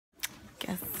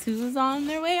Guess who's on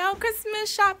their way out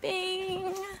Christmas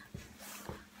shopping?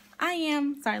 I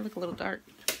am. Sorry, I look a little dark.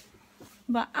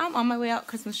 But I'm on my way out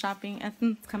Christmas shopping.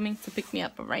 Edson's coming to pick me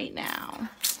up right now.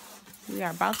 We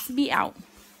are about to be out.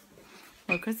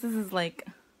 Well, Christmas is like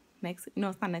next, no,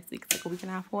 it's not next week. It's like a week and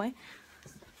a half away.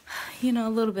 You know, a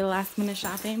little bit of last minute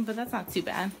shopping, but that's not too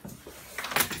bad.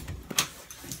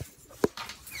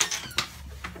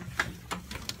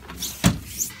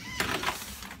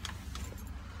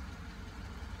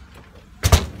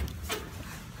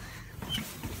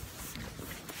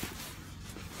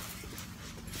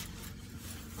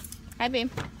 Hi,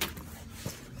 babe.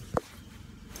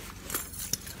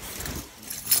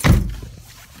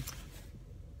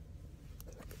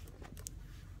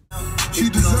 She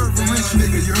deserve a rich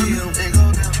nigga, you hear me?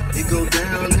 It go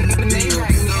down.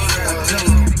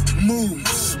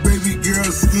 Moves, baby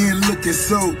girl skin looking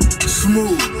so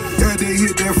smooth. Yeah, they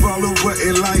hit that follow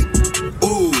button like,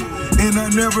 ooh. And I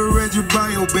never read your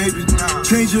bio, baby.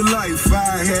 Change your life,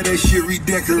 I had that shit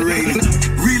redecorated.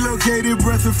 Relocated,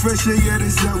 breath of fresh air, yeah,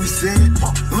 that's how we said.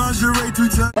 Lingerie 3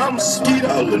 times. I'm a skeet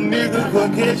all the nigga,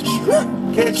 gonna catch you.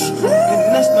 And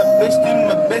that's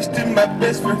my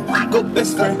best friend. Go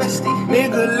best friend.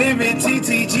 Nigga living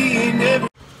TTG and every.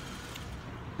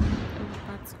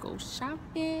 About to go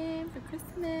shopping for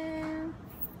Christmas.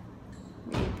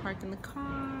 We parked in the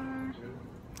car.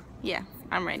 Yeah,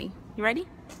 I'm ready. You ready?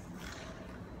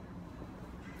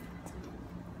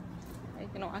 Are you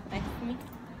gonna walk next to me?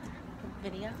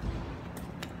 Video.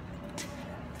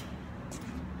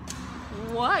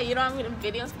 What? You don't want me to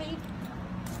videotape?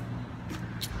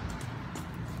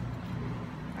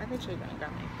 I thought you were gonna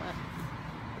grab my butt.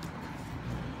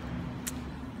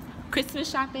 Christmas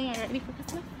shopping. Are you ready for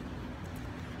Christmas?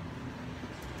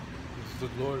 It's the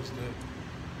Lord's Day.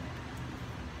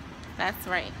 That's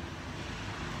right.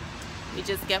 We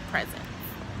just get presents.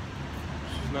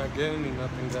 She's not getting me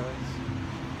nothing, guys.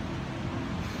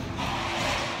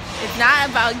 It's not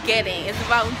about getting. It's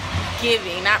about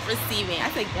giving, not receiving.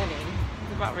 I said getting.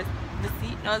 It's about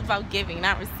receipt. No, it's about giving,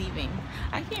 not receiving.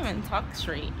 I can't even talk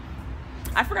straight.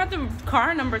 I forgot the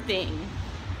car number thing.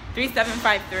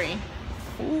 3753.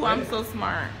 Ooh, I'm so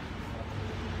smart.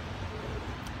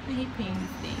 I hate paying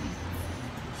these things.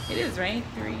 It is, right?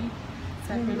 3,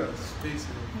 7.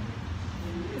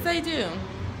 Yes, I do.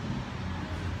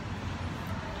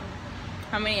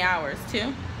 How many hours?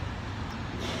 2?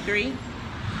 3?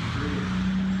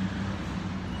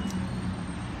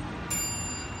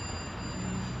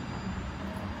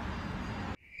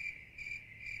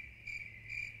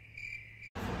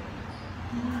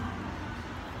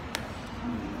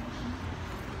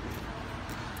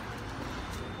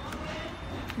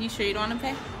 You sure you don't want to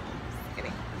pay? Just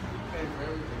kidding.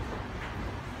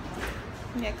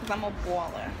 Yeah, because I'm a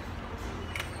baller.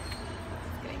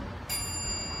 Just kidding.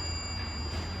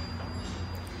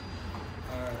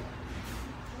 Alright.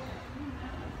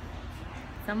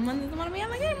 Someone doesn't want to be on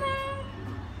the camera.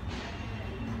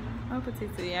 Oh,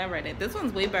 potato. Yeah, I read it. This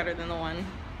one's way better than the one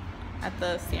at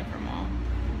the Stanford Mall.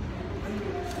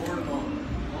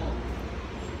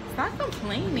 Stop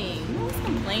complaining. Who's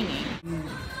complaining?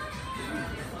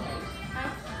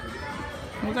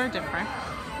 Those are different.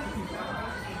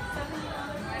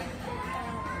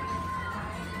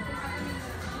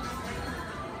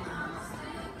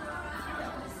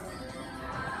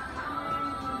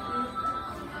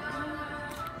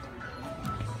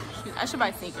 I should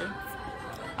buy sneakers.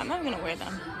 I'm not gonna wear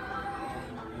them.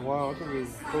 Wow, I think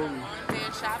it's cool.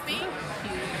 They're shopping.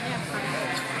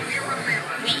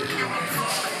 We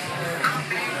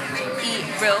eat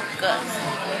real good.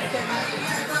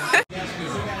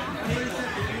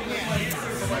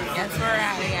 Guess we're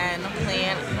out again.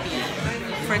 Plan B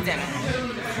for dinner.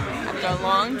 After a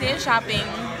long day of shopping,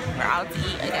 we're out to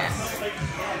eat again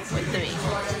with the baby.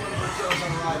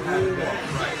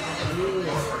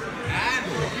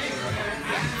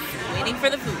 Waiting for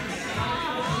the food.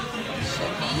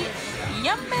 Should be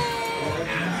yummy.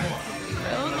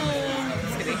 Real good.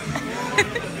 Just kidding.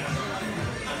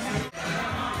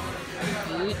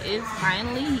 Food is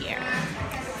finally here.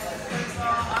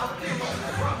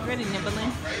 Ready,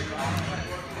 nibbling?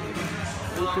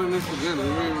 We're putting this again.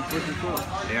 We're ready to put this on.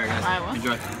 Yeah, guys. Iowa.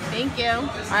 Enjoy. Thank you.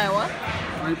 Iowa.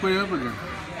 Why you put it up again?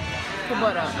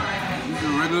 Kubota. This is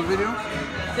a regular video?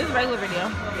 This is a regular video.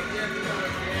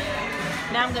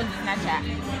 Now I'm gonna do Snapchat.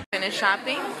 Finish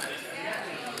shopping.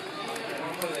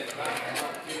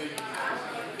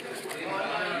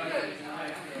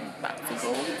 About to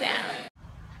go down.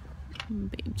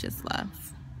 Babe just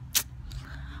left.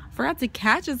 Forgot to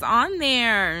catch us on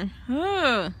there.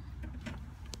 Ugh.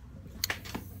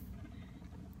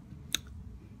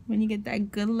 When you get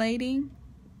that good lighting,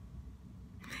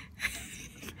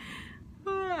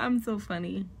 I'm so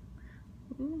funny.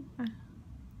 Ooh. Looks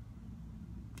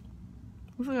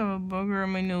like I have a burger on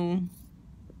my nose.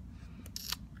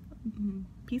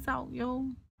 Peace out, yo.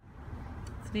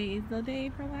 Today is the day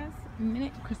for last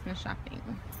minute Christmas shopping.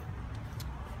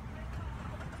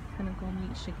 Gonna go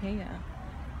meet Sha'kaya.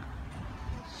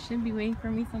 Should be waiting for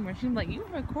me somewhere. She's like, you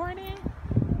recording?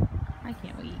 I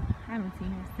can't wait. I haven't seen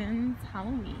her since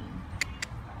Halloween.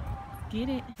 Get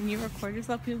it? When you record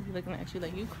yourself, people be looking at you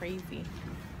like you crazy.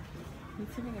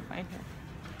 Let's see if I can find her.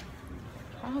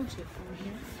 I'll hold you over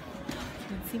here. I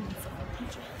can see myself in the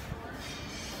picture.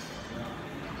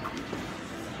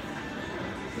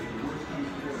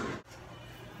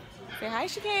 Say hi,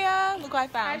 Sha'kaya. Look what I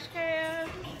found. Hi, Sha'kaya.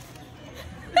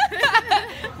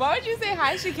 Why would you say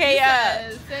hi,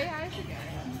 Sha'kaya? Say hi, Sha'kaya.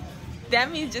 That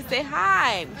means just say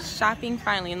hi. Shopping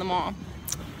finally in the mall.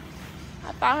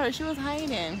 I found her. She was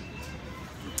hiding.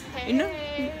 Hey. You know,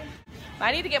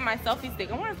 I need to get my selfie stick.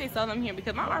 I wonder if they sell them here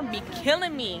because my arm be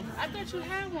killing me. I thought you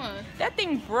had one. That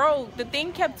thing broke. The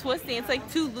thing kept twisting. It's like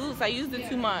too loose. I used it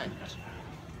too much.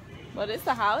 But it's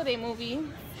a holiday movie.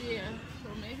 Yeah, so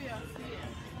maybe I'll see it.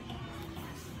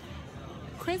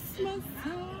 Christmas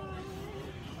time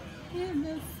in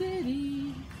the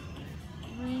city.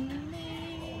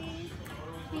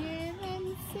 Hear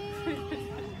them sing.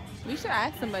 We should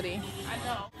ask somebody. I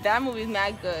know. That movie's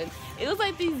mad good. It was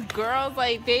like these girls,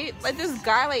 like this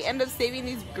guy like ended up saving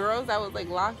these girls that was like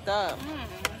locked up.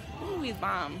 The movie's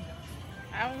bomb.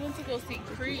 I went to go see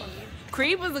Creed.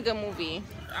 Creed was a good movie.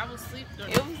 I was asleep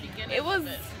during the beginning. It was. Of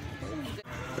it.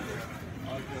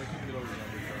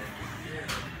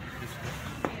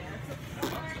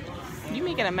 You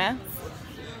making a mess?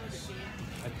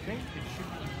 I think it should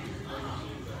be.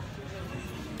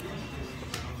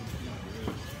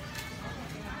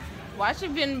 Why should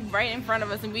have been right in front of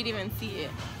us and we didn't even see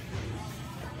it?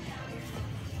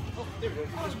 Oh, there we go.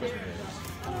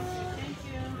 Thank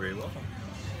you. Very welcome.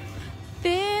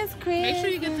 This Christmas. Make sure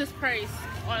you get this price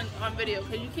on video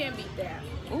because you can't beat that.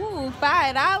 Ooh,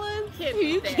 $5. Can't beat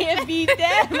You that. can't beat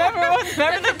that.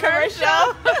 Remember the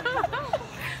commercial?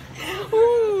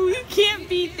 Ooh, you can't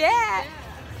beat that.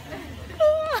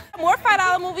 More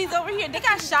 $5 movies over here. They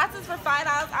got shots for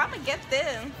 $5. I'm gonna get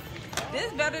them. This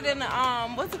is better than the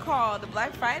what's it called? The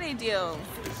Black Friday deal.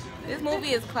 This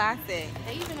movie is classic.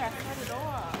 They even got cut it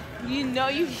off. You know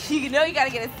you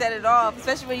gotta get it set it off,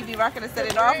 especially when you be rocking a set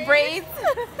it off braids.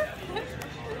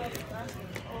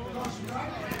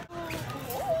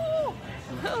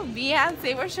 Ooh,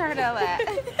 Beyonce, where's Chardell at?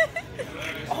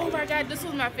 Oh my God, this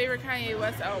was my favorite Kanye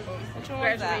West album. Which one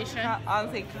was that? Graduation.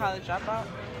 Honestly, College Dropout.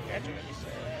 Graduation.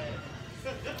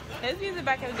 His music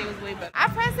back in the day was way better. I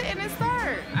pressed it and it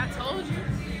started. I told you.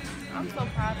 I'm so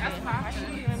proud of you. That's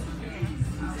popular.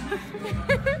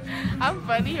 I'm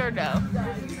funny or no?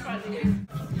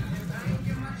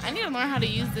 I need to learn how to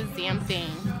use this damn thing.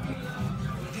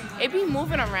 It be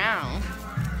moving around.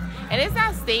 And it's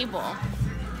not stable.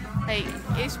 Like,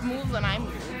 it moves when I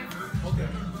move. Okay.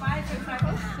 Why is it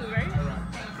supposed to, right?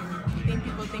 You think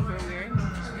people think we're weird?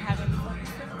 Having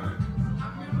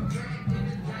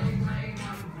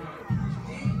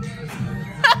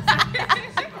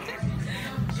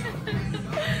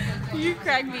You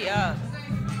crack me up.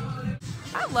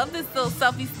 I love this little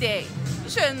selfie stick. You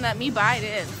shouldn't let me buy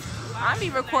this. I be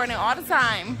recording all the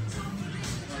time.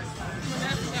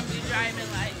 Whenever I'm be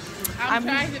driving, like, I'm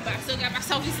driving, but I still got my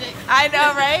selfie stick. I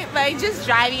know, right? Like just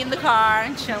driving in the car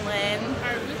and chilling. Alright,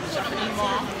 we can go to Shopping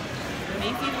mall.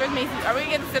 Macy's, where's Macy's? Are we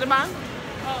gonna get the Cinnabon?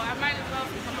 Oh, I might as well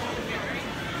come over here, right?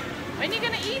 When you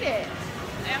gonna eat it?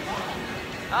 At home.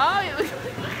 Oh,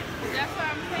 That's what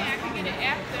I'm saying. I can get it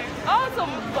after. oh, so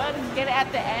but get it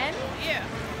at the end? Yeah.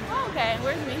 Oh, okay.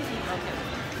 Where's Macy's? Okay.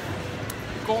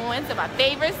 Going to my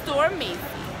favorite store, Macy's.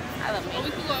 I love Or we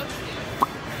Macy's. could go upstairs.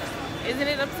 Isn't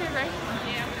it upstairs, right?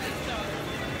 Yeah, I think so.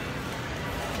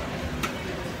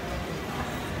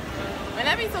 Man,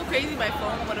 that'd be so crazy. My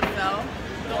phone would have fell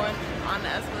going on the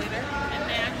escalator. And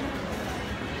then,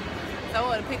 So I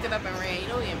would have picked it up and ran. You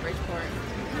know we in Bridgeport.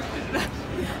 let's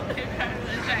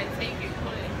try to take it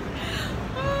quick.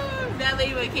 That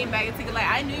lady when came back and took it, like,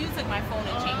 I knew you took my phone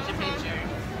and changed the picture.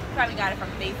 Probably got it from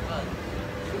Facebook.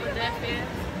 Is that fair?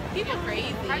 People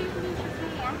crazy. How you lose your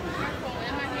phone? I put my phone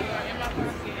in my hair, in my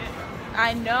pocket.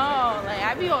 I know. Like,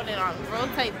 I be holding on real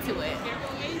tight to it. There go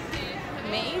Macy's.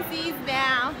 Macy's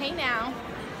now. Hey now.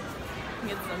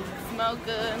 Get some smoke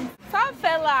good. Top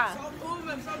fella.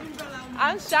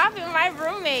 I'm shopping with my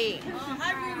roommate.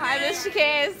 Hi, Miss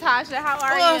Sha'kaya. It's Tasha. How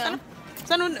are you?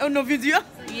 Ça no video?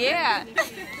 Yeah.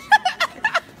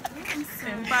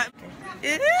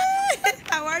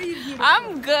 How are you, beautiful?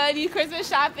 I'm good. You Christmas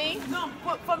shopping? No,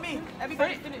 for me.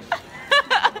 Everybody finish.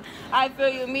 I feel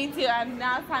you. Me too.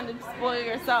 Now it's time to spoil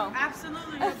yourself.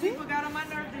 Absolutely. Your people got on my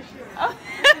nerve this year.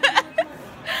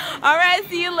 All right.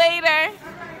 See you later.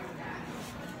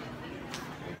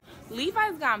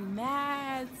 Levi's got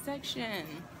mad section.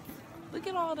 Look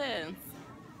at all this.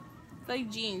 It's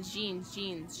like jeans, jeans,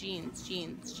 jeans, jeans,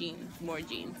 jeans, jeans, more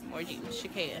jeans, more jeans.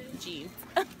 Sha'kaya, jeans.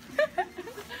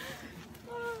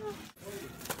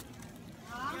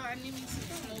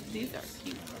 These are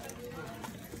cute.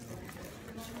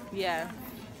 Yeah.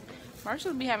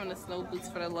 Marshall be having the snow boots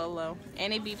for the Lolo.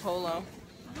 And they be polo.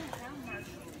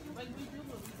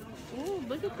 Ooh,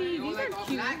 look at these. These are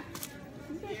cute.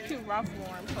 These are cute Ralph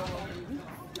Lauren polo boots.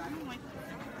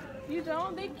 You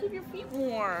don't? They keep your feet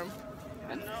warm.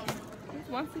 It's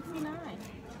 $169.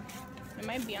 It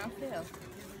might be on sale.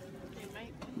 It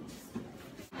might be.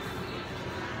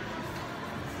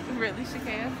 Really,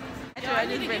 Sha'kaya? I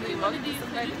just really love these.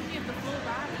 Get the full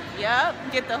body. Yup.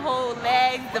 Get the whole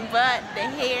legs, the butt, the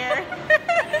hair.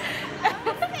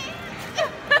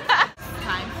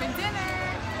 Time for dinner.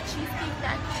 Cheesecake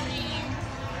Factory.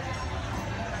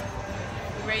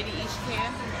 You ready to eat, Sha'kaya?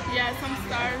 Yes, I'm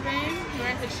starving. We're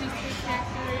at the Cheesecake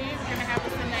Factory. We're gonna have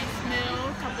us a nice meal,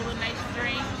 a couple of nice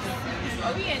drinks.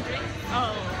 Oh, we in drinks?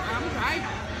 Oh, I'm driving.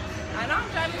 I know I'm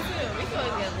driving too. We go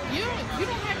together. You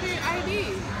don't have your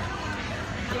ID.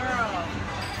 Girl,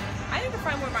 I need to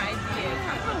find where my ID is.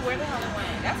 I don't know where the hell it went.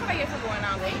 That's what I get for going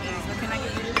out late. So can I get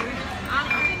you a drink?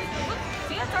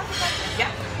 Do you have Dr. Pepper?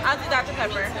 Yeah. I'll do Dr.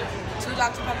 Pepper. 2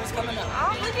 Dr. Peppers coming up.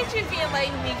 Oh, look at you being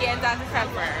like me getting Dr.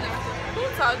 Pepper. Who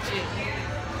told you?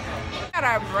 Got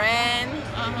our bread.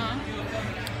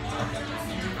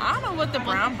 I don't know what the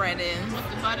brown bread is. With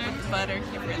the butter. Butter.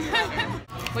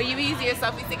 Where you be using your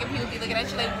selfie stick and people be looking at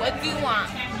you like, what do you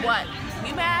want? What?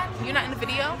 You mad? You're not in the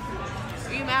video?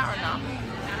 Are you mad or no?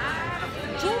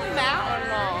 You mad or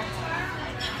no?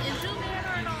 Is you mad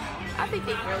or no? I think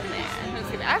they're really mad.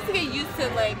 I have to get used to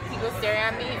like people staring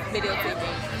at me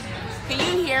videotaping. Can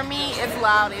you hear me? It's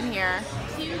loud in here.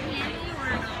 Do you hear me or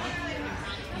no?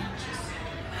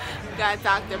 Got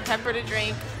Dr. Pepper to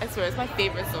drink. I swear it's my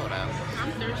favorite soda.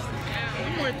 I'm thirsty now.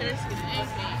 I'm more thirsty than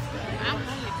anything. I'm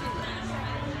hungry too.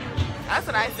 That's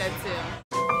what I said too.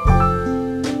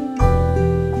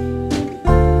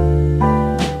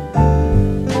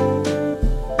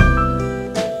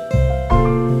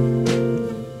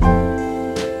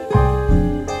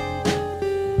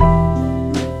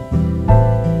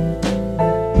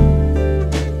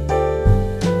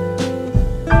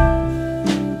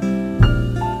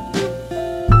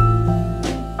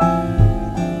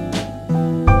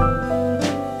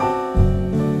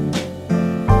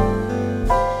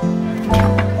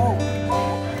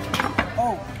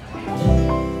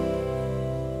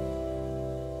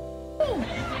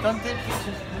 Don't dip.